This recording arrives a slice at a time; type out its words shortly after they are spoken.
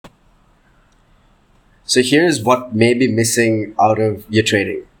So here's what may be missing out of your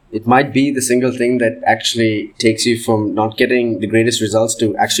training. It might be the single thing that actually takes you from not getting the greatest results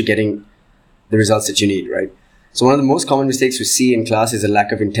to actually getting the results that you need, right? So one of the most common mistakes we see in class is a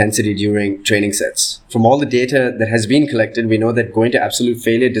lack of intensity during training sets. From all the data that has been collected, we know that going to absolute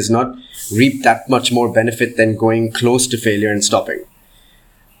failure does not reap that much more benefit than going close to failure and stopping.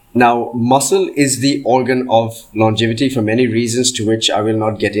 Now, muscle is the organ of longevity for many reasons to which I will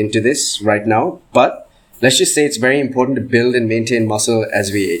not get into this right now, but let's just say it's very important to build and maintain muscle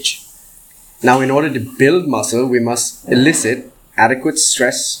as we age. Now, in order to build muscle, we must elicit adequate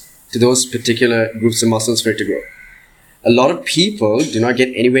stress to those particular groups of muscles for it to grow. A lot of people do not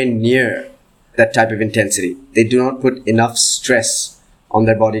get anywhere near that type of intensity. They do not put enough stress on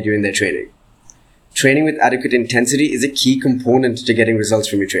their body during their training. Training with adequate intensity is a key component to getting results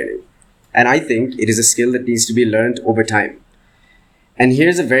from your training. And I think it is a skill that needs to be learned over time. And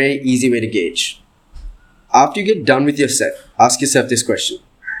here's a very easy way to gauge. After you get done with your set, ask yourself this question.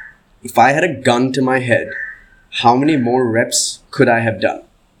 If I had a gun to my head, how many more reps could I have done?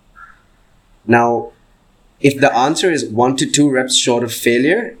 Now, if the answer is 1 to 2 reps short of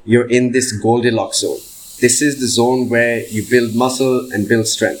failure, you're in this Goldilocks zone. This is the zone where you build muscle and build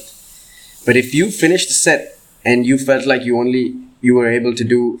strength. But if you finished the set and you felt like you were able to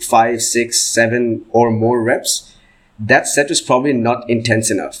do 5, 6, 7 or more reps, that set was probably not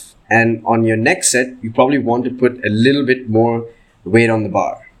intense enough. And on your next set, you probably want to put a little bit more weight on the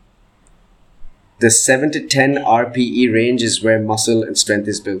bar. The 7 to 10 RPE range is where muscle and strength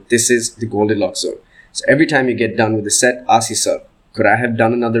is built. This is the Goldilocks zone. So every time you get done with the set, ask yourself, could I have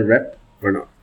done another rep or not?